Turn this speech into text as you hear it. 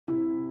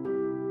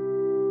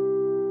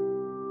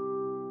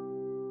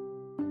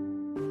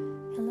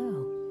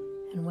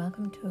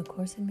welcome to A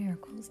Course in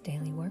Miracles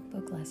Daily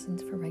Workbook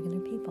Lessons for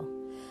Regular People.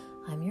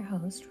 I'm your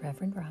host,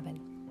 Reverend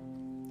Robin.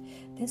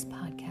 This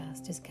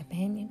podcast is a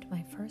companion to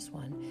my first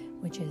one,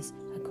 which is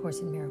A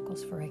Course in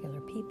Miracles for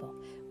Regular People,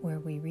 where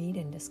we read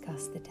and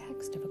discuss the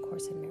text of A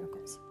Course in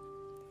Miracles.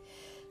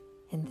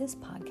 In this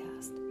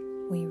podcast,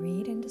 we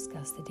read and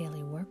discuss the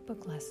daily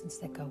workbook lessons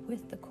that go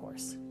with the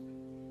Course.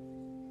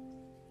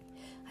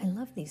 I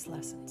love these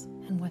lessons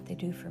and what they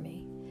do for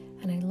me,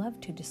 and I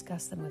love to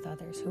discuss them with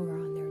others who are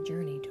on their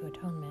journey to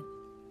atonement.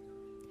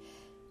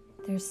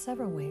 There's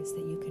several ways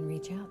that you can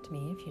reach out to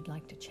me if you'd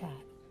like to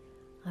chat.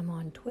 I'm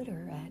on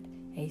Twitter at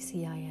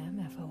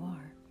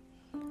ACIMFOR.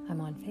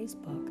 I'm on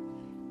Facebook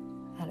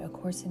at A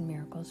Course in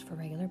Miracles for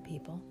Regular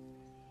People.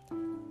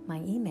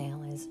 My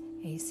email is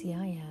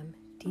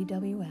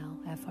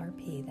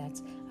ACIMDWLFRP.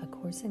 That's A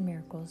Course in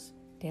Miracles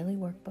Daily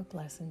Workbook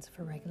Lessons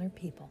for Regular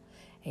People.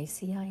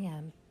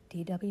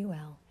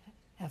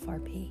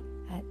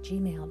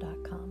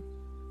 ACIMDWLFRP@gmail.com.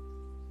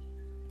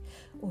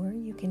 Or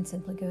you can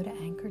simply go to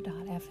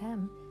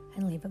anchor.fm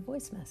and leave a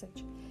voice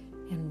message.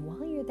 And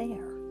while you're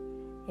there,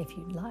 if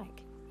you'd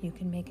like, you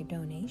can make a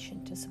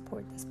donation to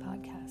support this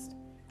podcast,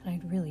 and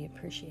I'd really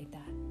appreciate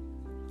that.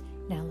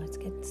 Now let's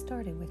get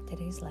started with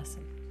today's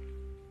lesson.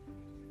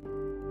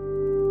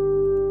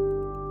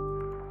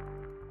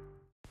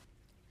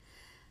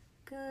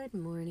 Good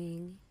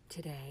morning.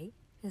 Today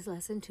is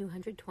lesson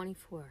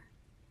 224.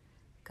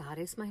 God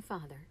is my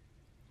Father,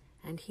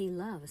 and He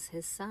loves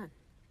His Son.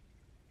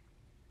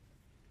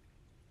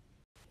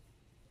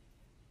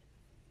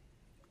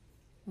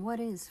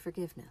 What is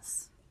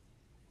forgiveness?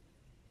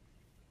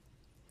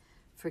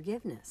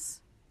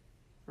 Forgiveness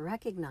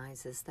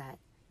recognizes that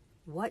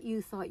what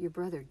you thought your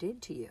brother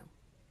did to you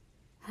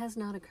has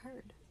not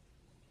occurred.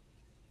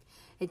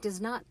 It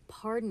does not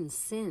pardon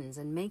sins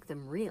and make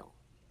them real.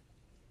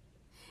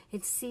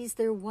 It sees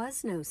there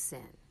was no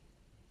sin.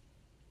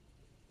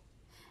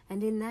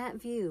 And in that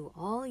view,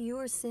 all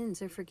your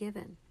sins are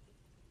forgiven.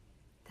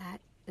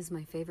 That is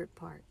my favorite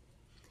part.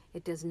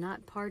 It does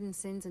not pardon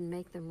sins and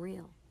make them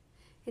real.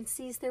 It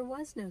sees there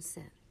was no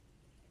sin.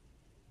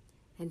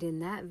 And in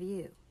that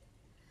view,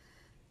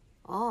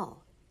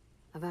 all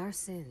of our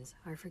sins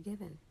are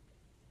forgiven.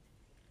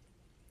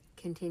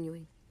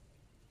 Continuing.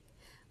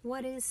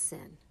 What is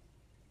sin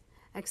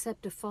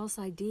except a false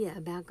idea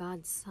about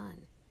God's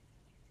Son?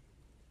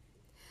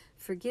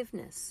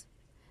 Forgiveness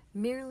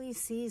merely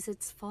sees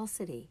its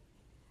falsity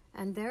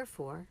and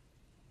therefore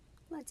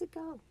lets it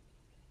go.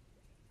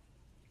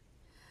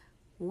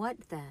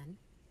 What then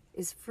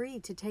is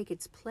free to take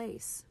its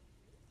place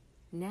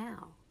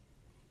now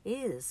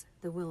is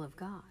the will of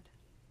God.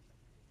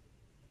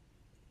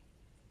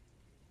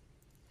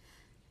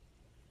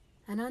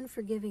 An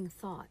unforgiving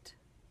thought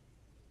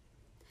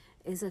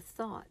is a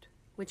thought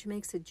which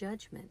makes a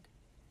judgment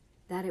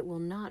that it will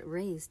not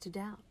raise to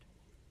doubt,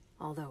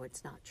 although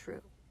it's not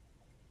true.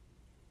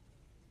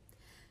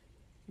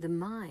 The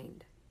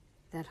mind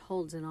that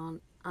holds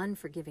an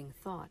unforgiving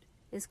thought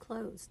is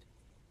closed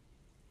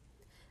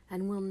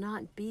and will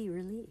not be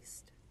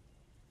released.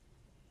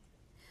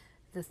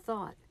 The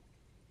thought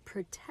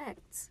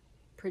protects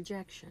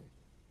projection.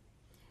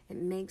 It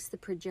makes the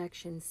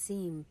projection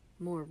seem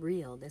more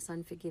real. This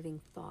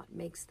unforgiving thought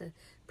makes the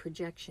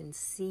projection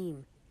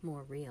seem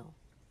more real.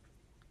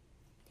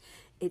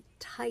 It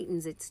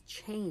tightens its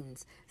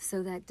chains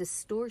so that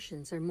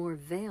distortions are more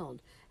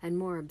veiled and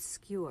more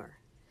obscure,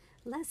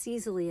 less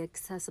easily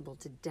accessible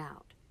to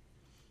doubt,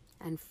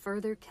 and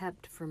further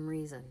kept from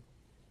reason.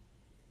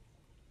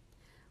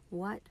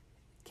 What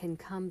can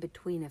come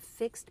between a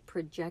fixed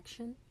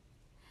projection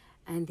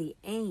and the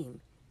aim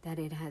that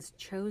it has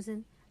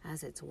chosen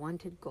as its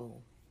wanted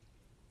goal?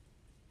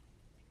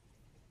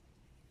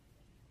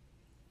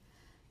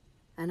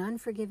 An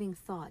unforgiving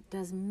thought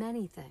does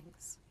many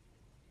things.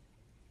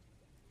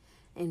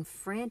 In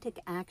frantic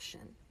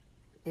action,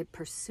 it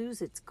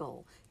pursues its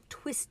goal,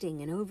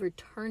 twisting and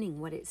overturning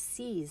what it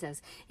sees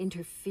as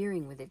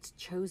interfering with its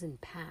chosen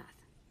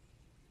path.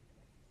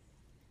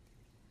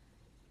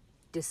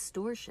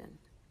 Distortion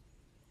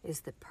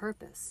is the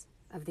purpose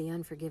of the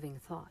unforgiving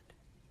thought,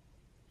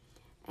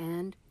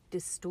 and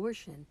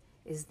distortion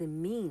is the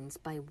means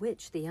by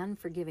which the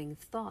unforgiving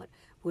thought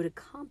would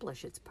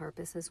accomplish its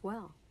purpose as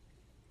well.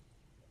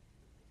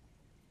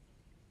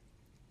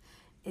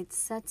 It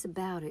sets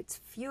about its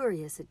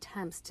furious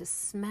attempts to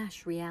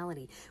smash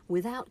reality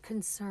without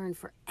concern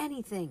for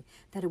anything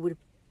that it would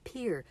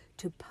appear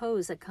to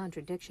pose a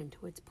contradiction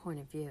to its point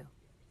of view.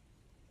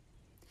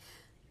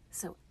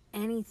 So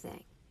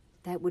anything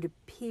that would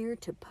appear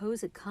to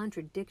pose a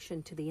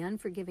contradiction to the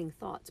unforgiving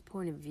thought's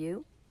point of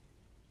view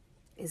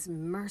is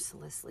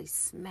mercilessly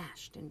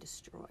smashed and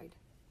destroyed.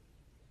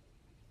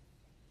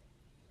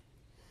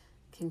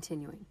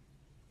 Continuing.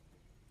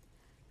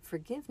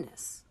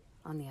 Forgiveness,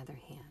 on the other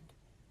hand,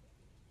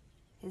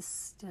 is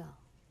still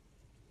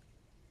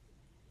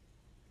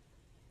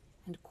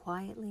and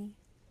quietly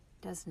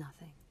does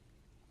nothing.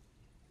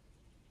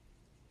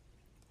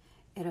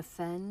 It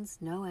offends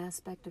no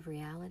aspect of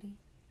reality,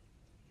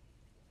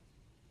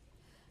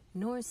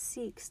 nor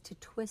seeks to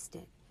twist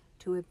it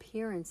to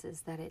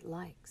appearances that it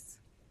likes.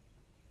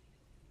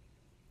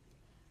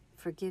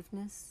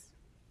 Forgiveness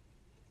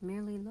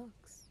merely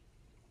looks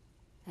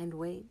and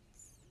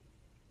waits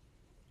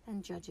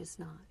and judges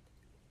not.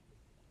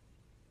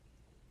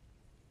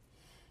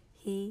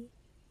 He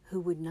who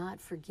would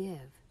not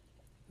forgive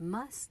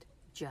must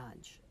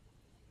judge,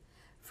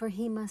 for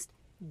he must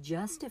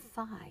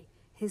justify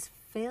his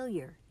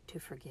failure to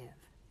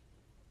forgive.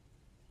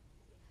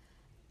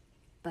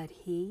 But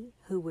he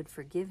who would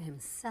forgive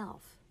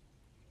himself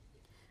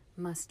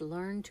must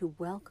learn to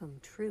welcome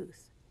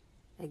truth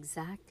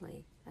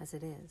exactly as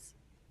it is.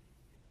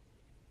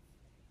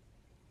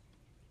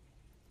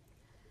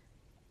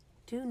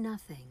 Do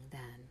nothing,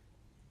 then,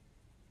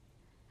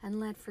 and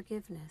let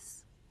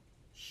forgiveness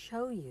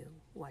show you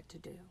what to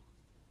do.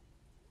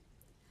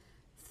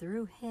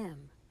 Through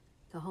him,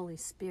 the Holy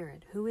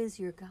Spirit, who is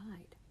your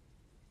guide,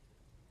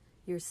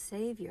 your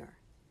Savior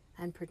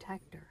and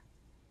protector,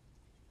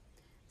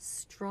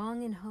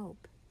 strong in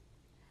hope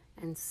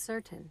and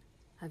certain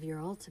of your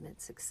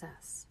ultimate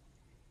success.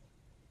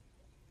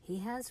 He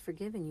has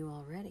forgiven you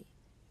already.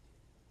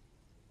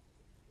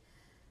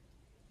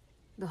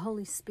 The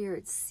Holy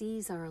Spirit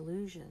sees our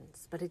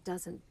illusions, but he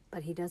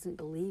doesn't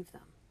believe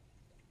them.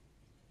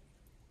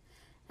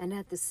 And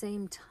at the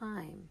same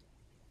time,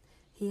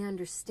 he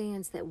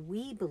understands that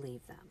we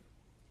believe them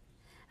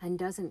and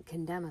doesn't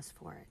condemn us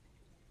for it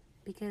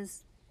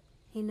because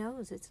he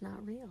knows it's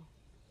not real.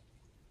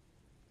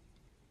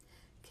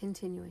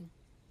 Continuing,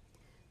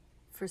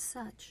 for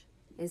such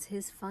is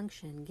his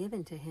function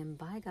given to him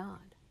by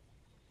God.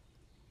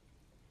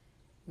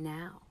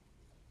 Now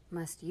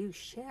must you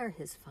share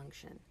his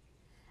function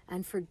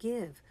and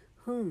forgive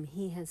whom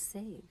he has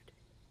saved.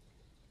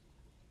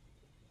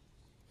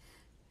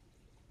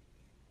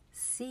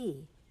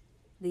 See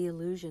the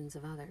illusions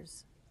of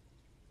others,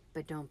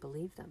 but don't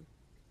believe them.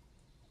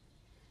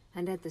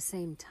 And at the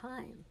same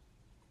time,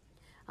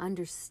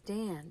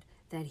 understand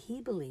that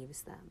he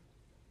believes them,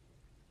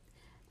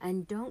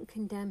 and don't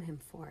condemn him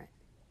for it,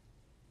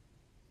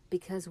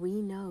 because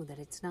we know that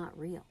it's not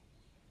real.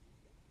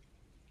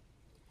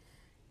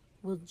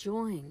 We'll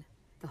join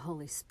the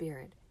Holy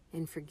Spirit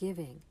in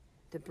forgiving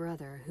the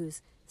brother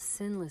whose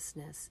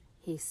sinlessness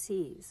he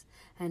sees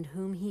and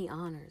whom he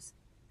honors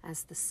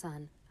as the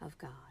Son of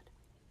God.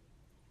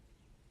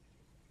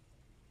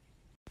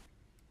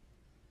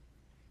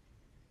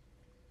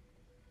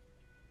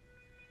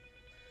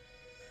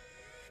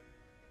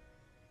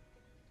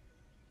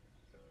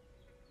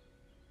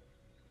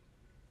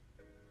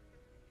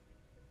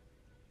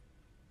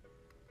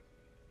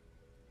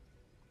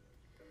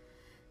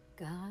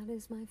 God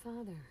is my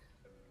Father,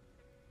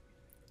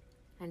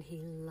 and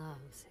he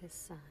loves his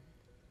Son.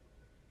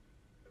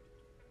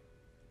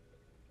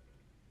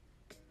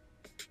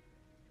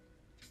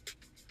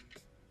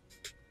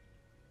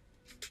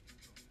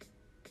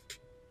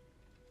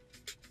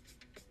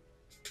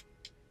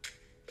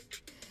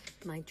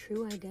 My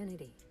true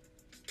identity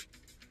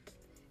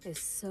is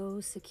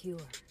so secure,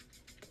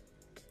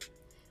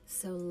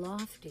 so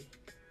lofty,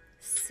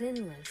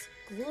 sinless,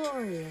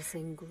 glorious,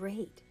 and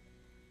great,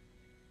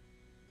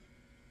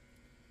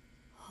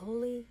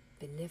 holy,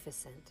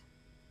 beneficent,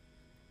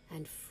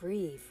 and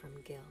free from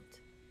guilt,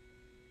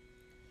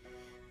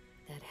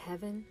 that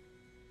heaven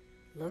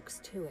looks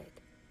to it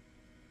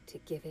to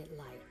give it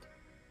light.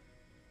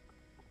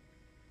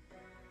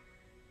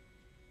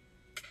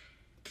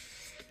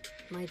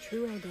 My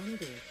true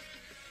identity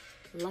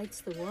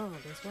lights the world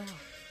as well.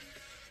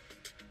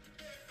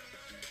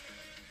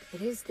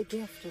 It is the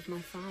gift of my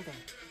Father.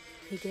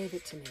 He gave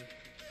it to me.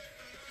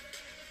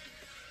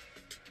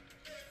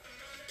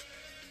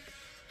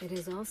 It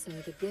is also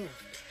the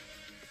gift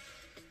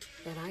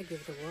that I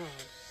give the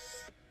world.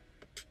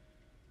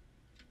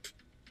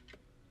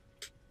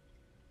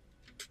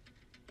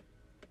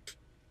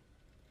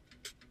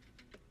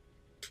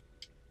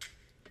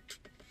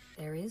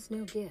 There is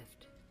no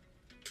gift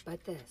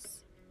but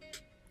this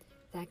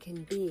that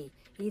can be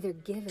either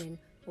given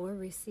or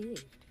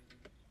received.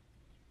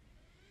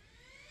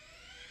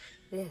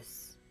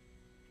 This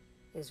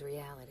is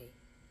reality,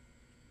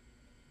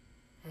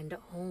 and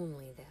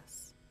only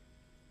this.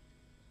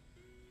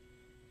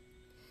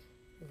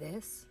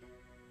 This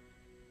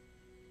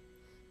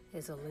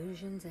is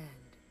illusion's end.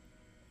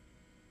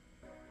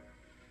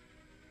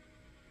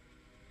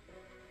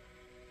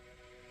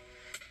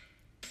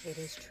 It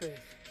is truth.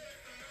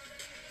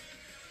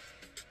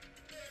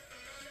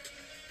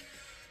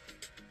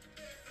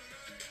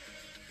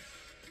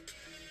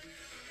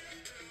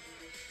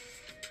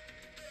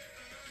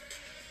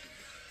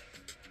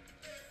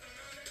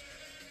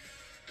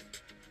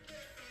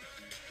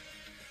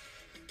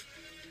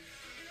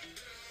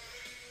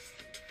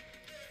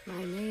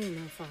 My name,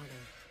 O Father,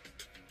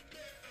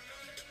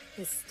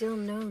 is still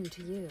known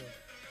to you.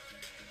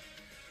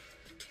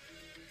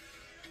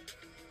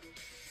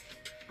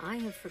 I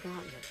have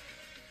forgotten it,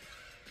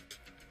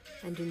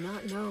 and do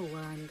not know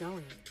where I'm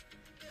going,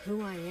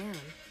 who I am,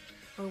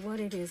 or what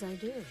it is I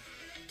do.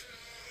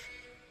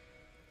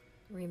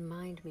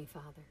 Remind me,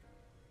 Father,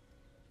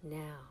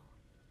 now.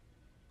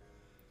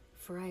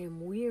 for I am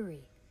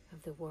weary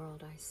of the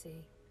world I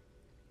see.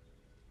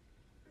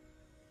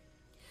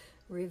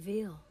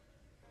 Reveal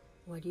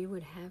what you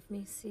would have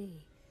me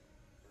see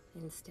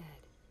instead.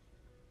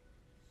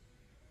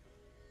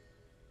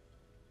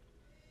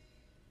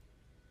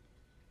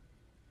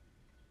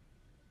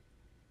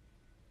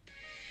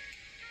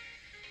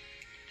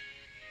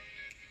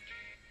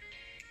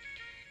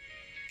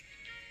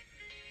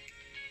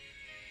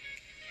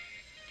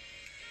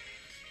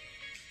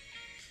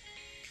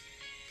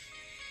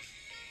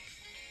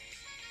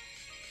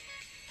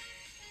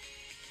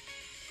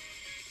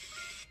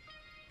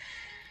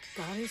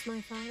 God is my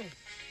Father,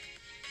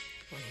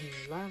 and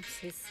He loves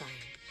His Son.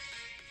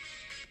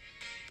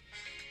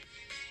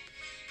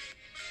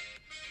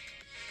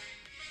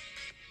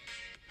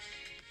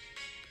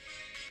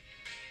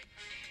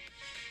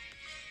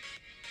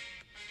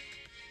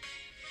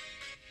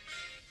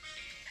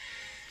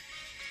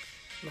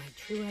 My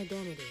true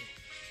identity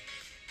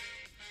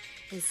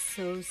is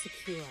so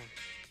secure,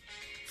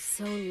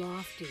 so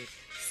lofty,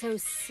 so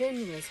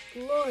sinless,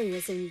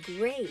 glorious, and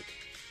great.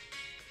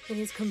 It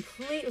is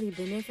completely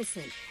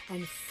beneficent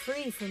and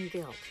free from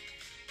guilt.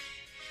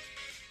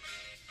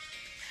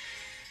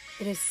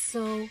 It is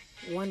so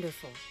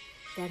wonderful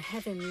that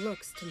heaven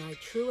looks to my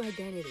true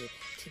identity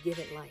to give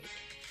it light.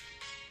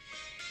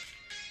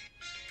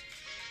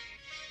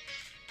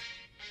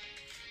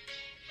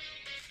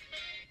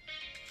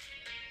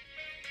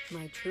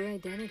 My true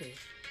identity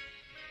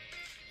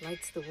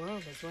lights the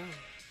world as well.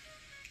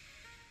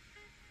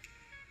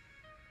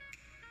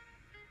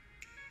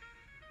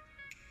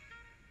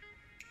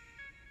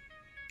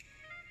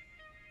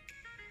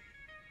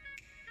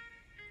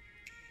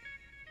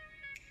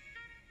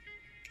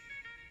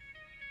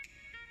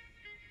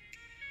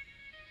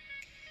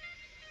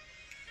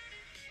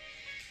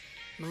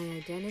 My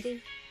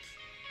identity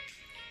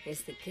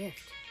is the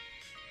gift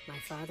my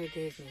Father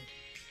gave me.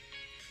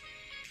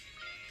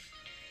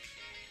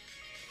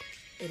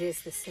 It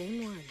is the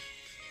same one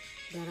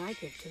that I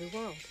give to the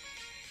world.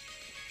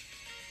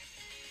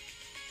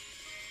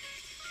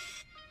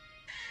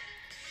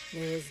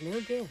 There is no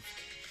gift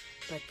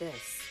but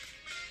this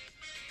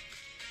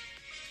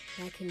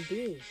that can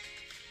be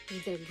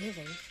either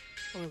given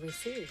or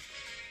received.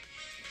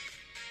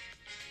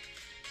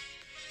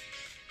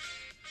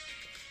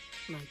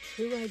 My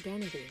true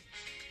identity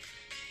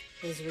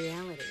is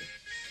reality,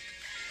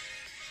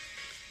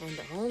 and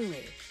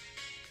only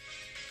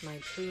my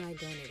true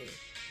identity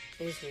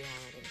is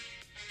reality.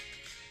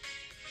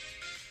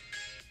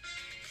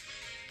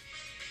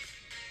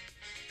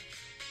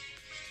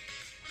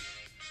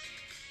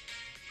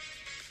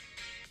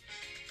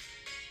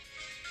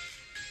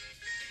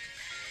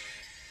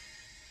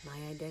 My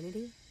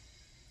identity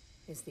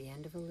is the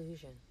end of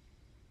illusion.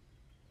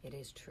 It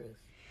is truth.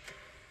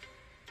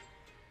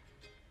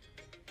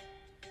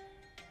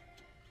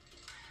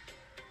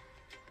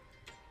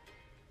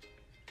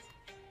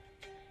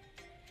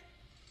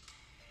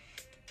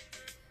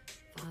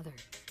 Father,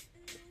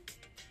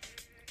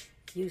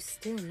 you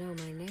still know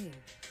my name.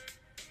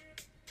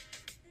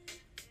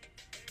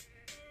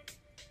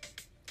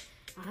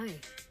 I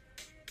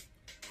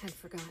had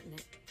forgotten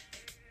it,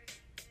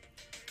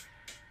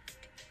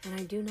 and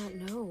I do not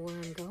know where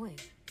I'm going,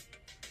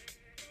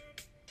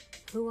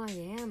 who I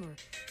am, or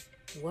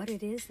what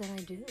it is that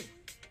I do.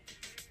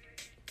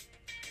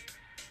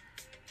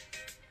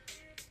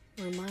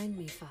 Remind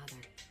me,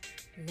 Father,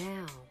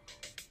 now,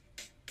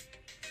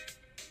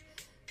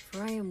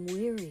 for I am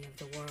weary of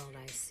the world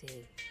I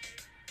see.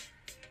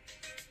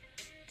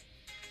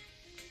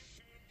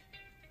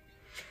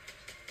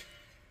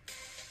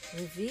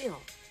 Reveal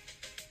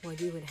what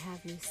you would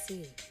have me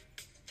see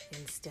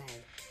instead.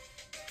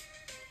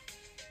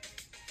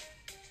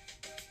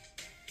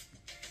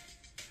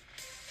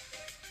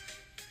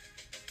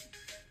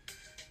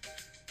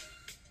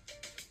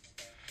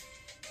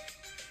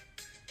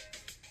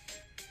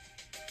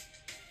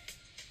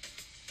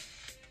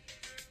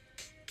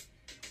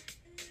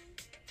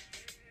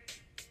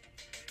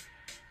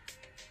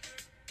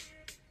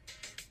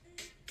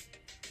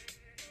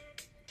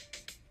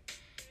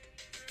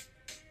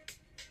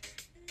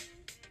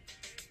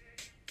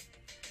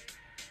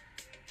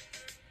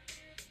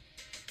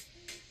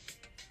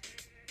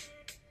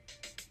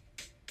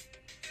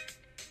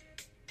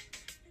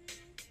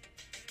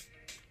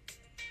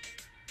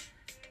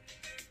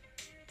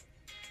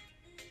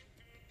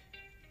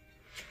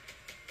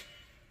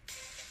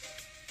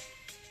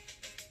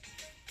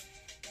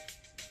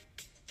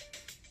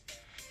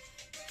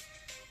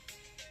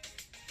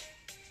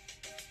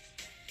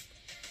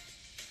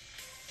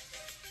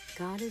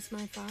 God is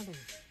my Father,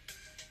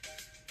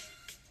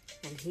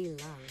 and He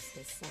loves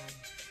His Son.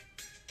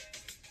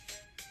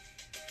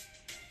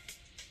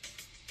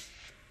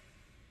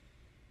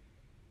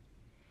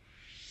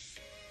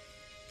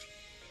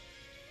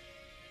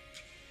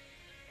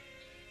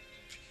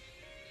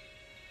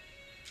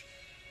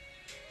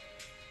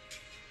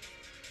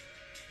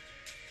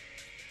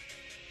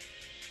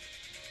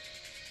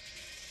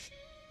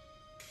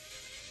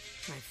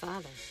 My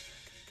Father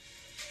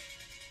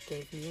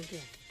gave me a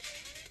gift.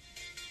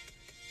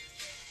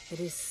 It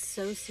is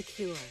so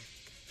secure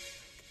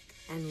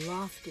and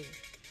lofty,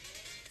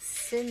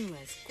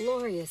 sinless,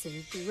 glorious,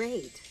 and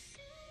great.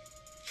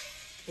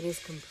 It is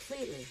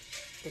completely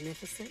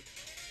beneficent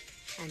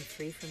and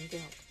free from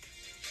guilt.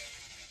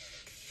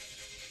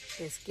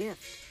 This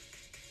gift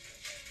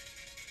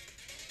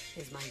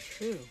is my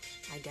true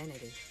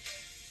identity.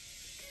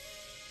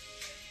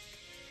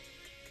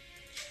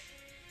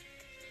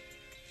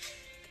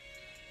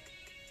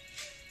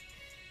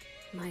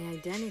 My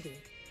identity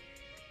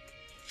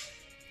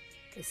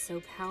is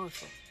so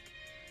powerful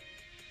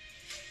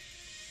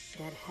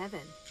that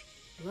heaven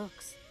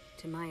looks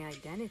to my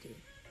identity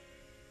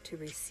to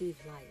receive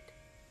light.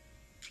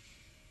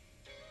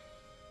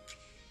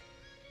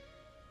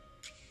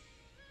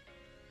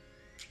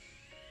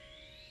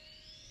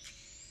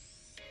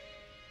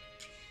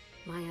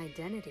 My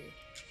identity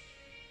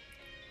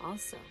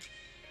also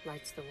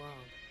lights the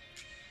world.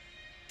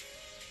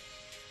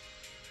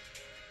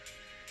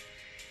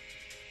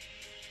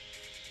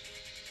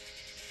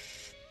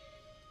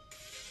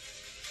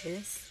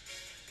 This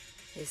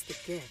is the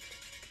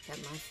gift that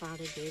my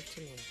Father gave to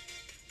me.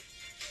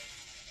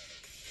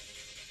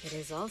 It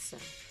is also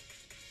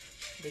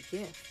the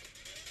gift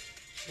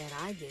that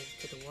I give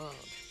to the world.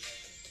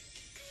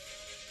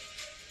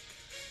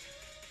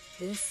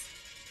 This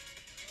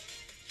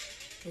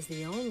is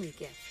the only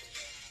gift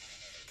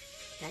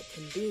that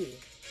can be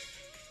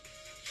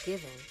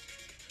given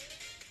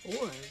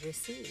or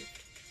received.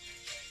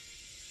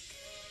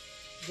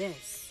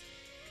 This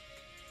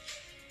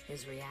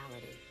is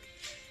reality.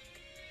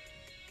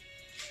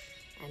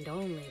 And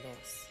only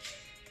this.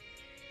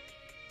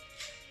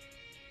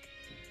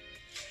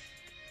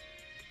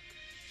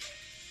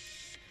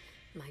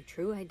 My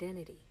true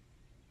identity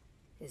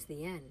is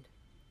the end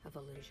of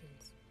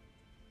illusions.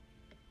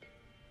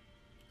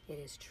 It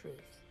is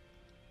truth.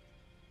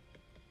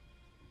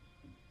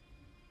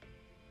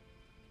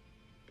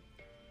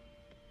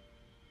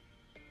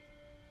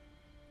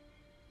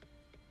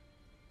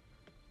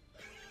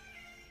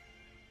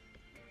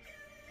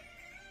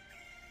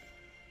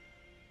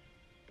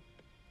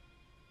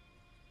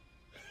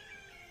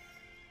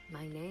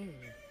 My name,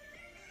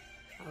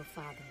 O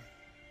Father,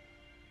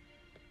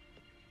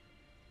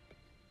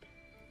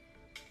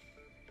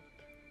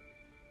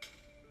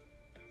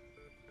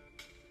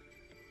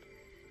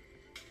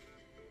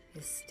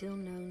 is still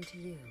known to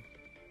you.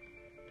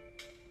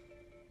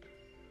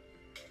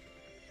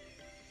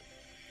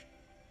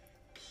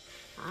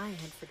 I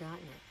had forgotten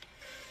it,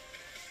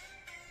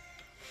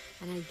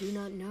 and I do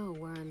not know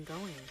where I'm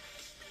going,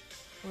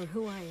 or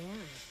who I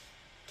am,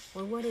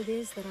 or what it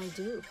is that I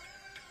do.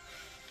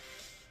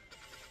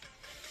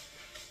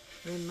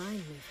 Remind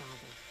me,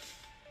 Father,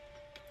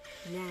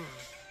 now,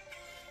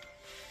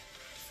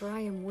 for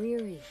I am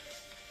weary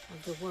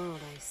of the world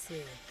I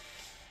see.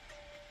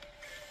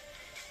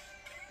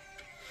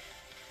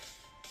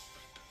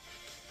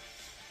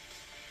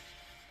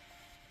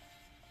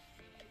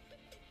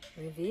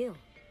 Reveal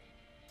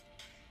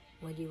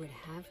what you would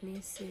have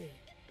me see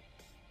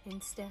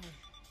instead.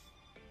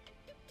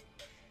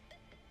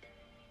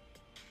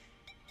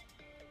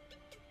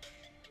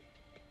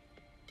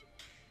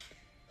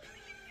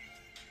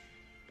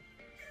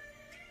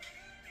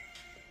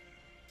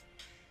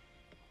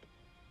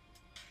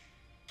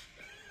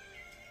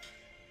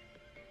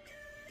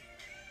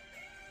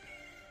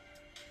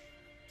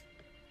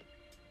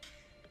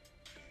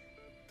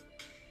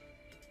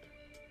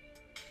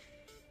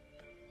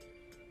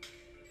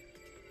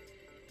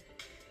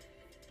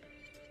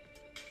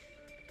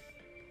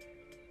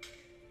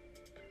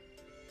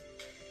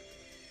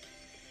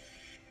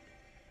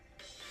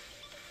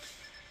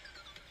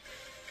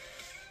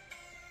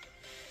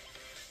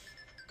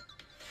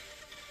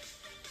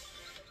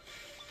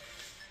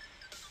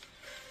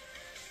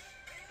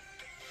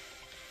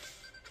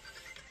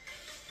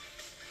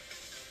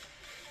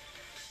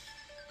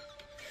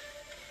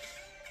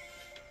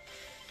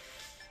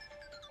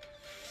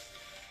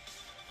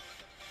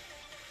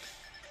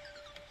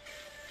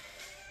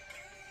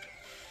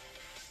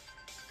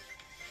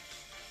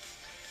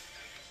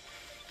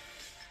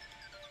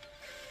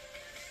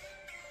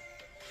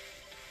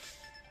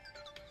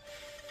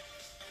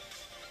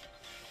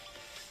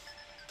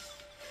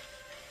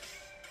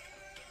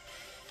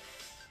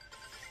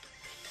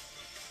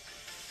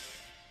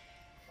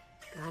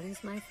 God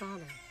is my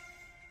Father,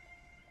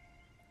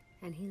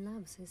 and He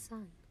loves His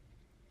Son.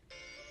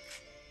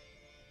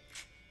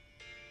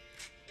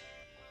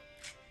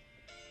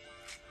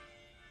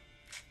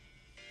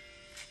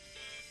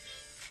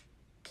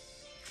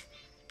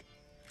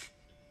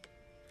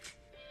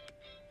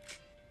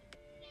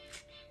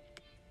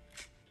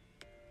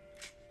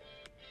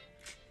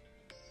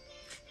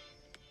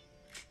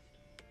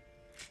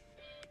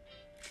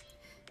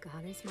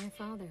 God is my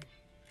Father.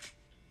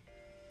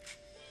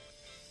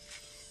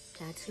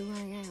 That's who I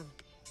am.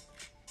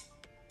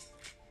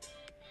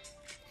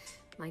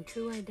 My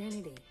true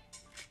identity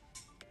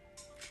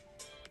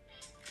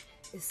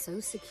is so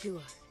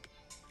secure,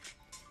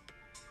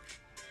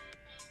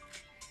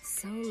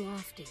 so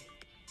lofty,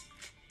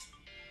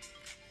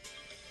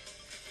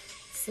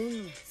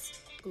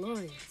 sinless,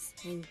 glorious,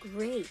 and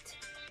great,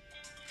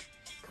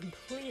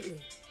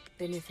 completely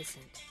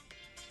beneficent,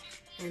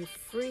 and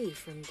free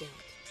from guilt.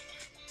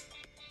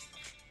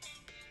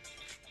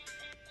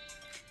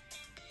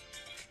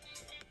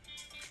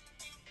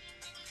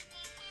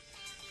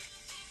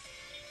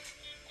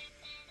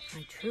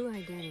 My true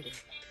identity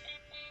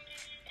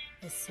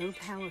is so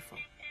powerful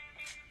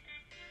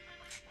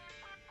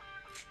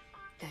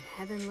that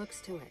heaven looks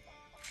to it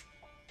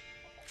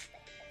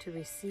to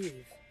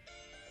receive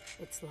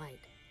its light.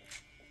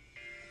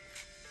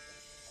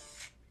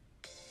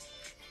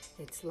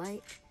 Its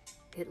light,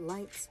 it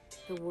lights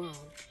the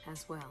world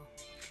as well.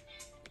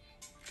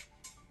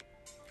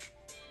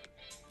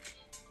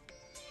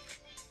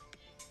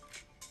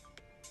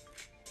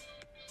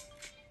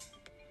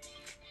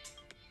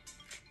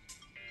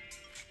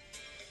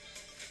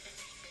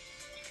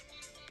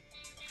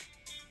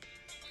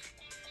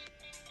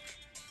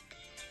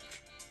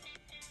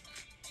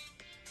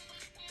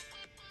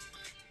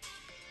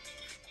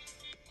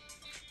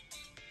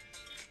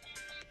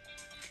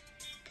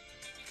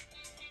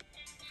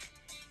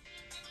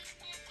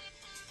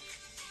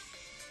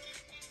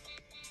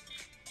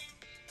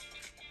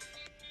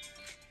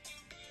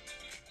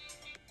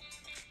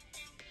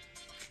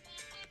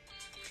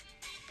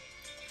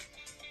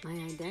 My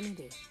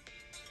identity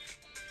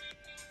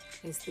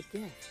is the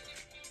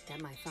gift that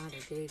my Father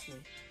gave me.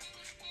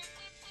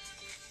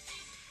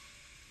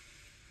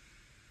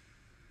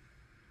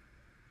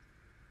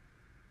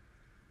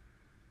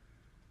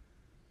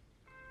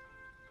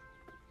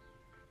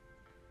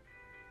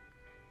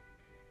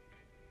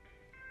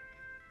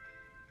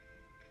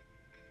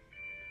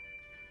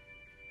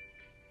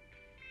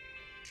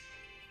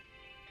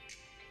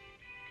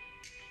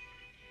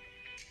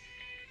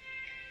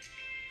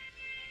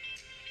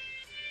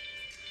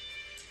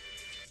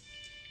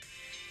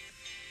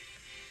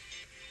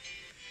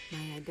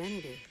 My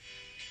identity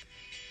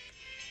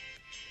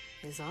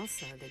is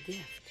also the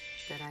gift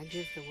that I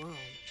give the world.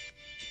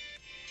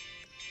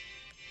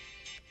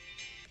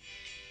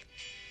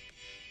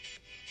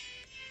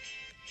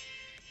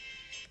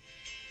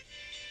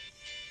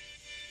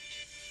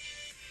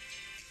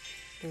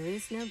 There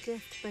is no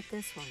gift but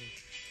this one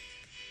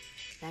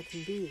that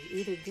can be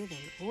either given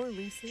or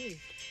received.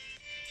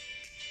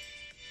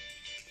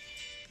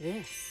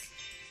 This,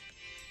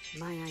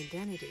 my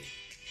identity,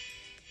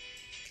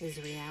 is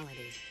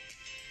reality.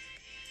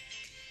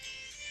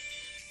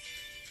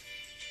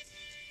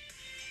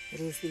 It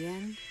is the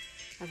end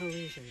of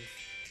illusions.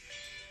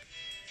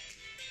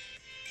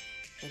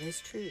 It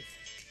is truth.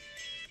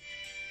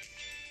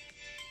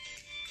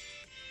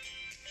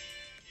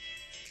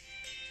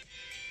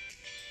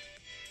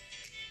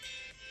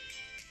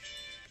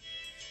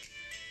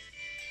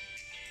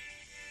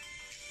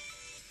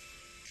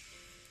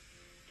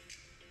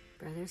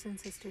 Brothers and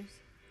sisters,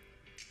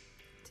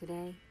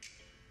 today,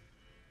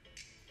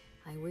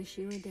 I wish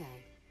you a day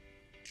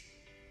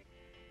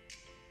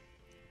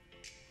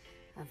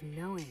of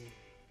knowing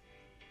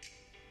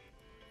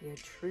your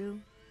true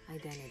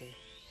identity.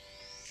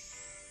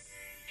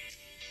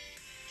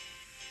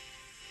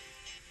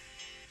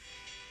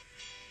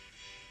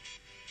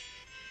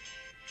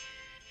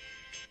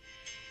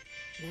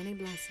 Many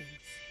blessings.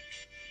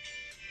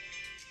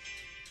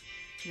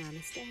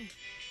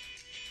 Namaste.